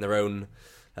did it in their own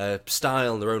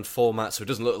style and their own format, so it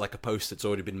doesn't look like a poster that's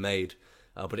already been made,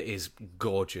 but it is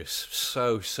gorgeous,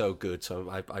 so good. So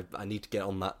I need to get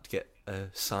on that to get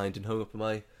signed and hung up in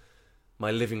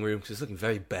my living room, because it's looking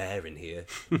very bare in here.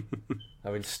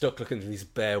 I've been stuck looking at these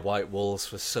bare white walls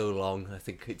for so long. I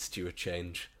think it's due a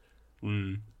change.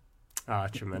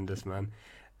 Tremendous, man.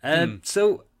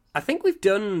 So I think we've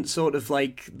done sort of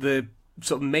like the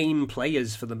sort of main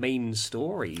players for the main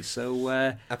story. So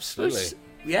absolutely.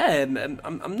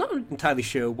 I'm not entirely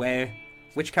sure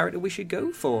which character we should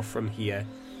go for from here.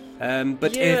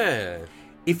 But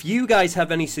if you guys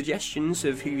have any suggestions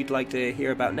of who you'd like to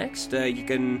hear about next, you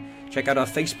can check out our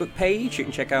Facebook page, you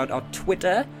can check out our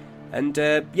Twitter, and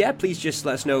please just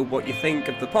let us know what you think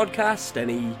of the podcast,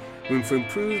 any room for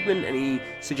improvement, any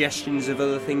suggestions of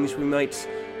other things we might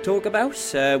talk about.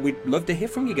 We'd love to hear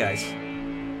from you guys.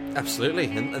 Absolutely,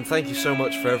 and thank you so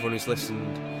much for everyone who's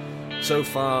listened so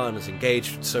far and has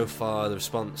engaged so far. The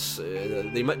response,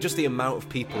 just the amount of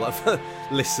people I've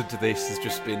listened to this has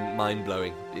just been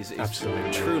mind-blowing. It's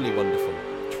absolutely truly wonderful.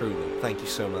 Truly, thank you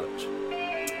so much.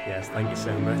 Yes, thank you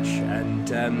so much. And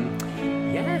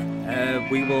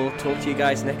we will talk to you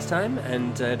guys next time.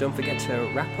 And don't forget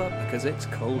to wrap up, because it's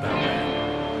cold out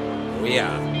there. Oh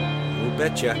yeah, you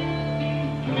betcha.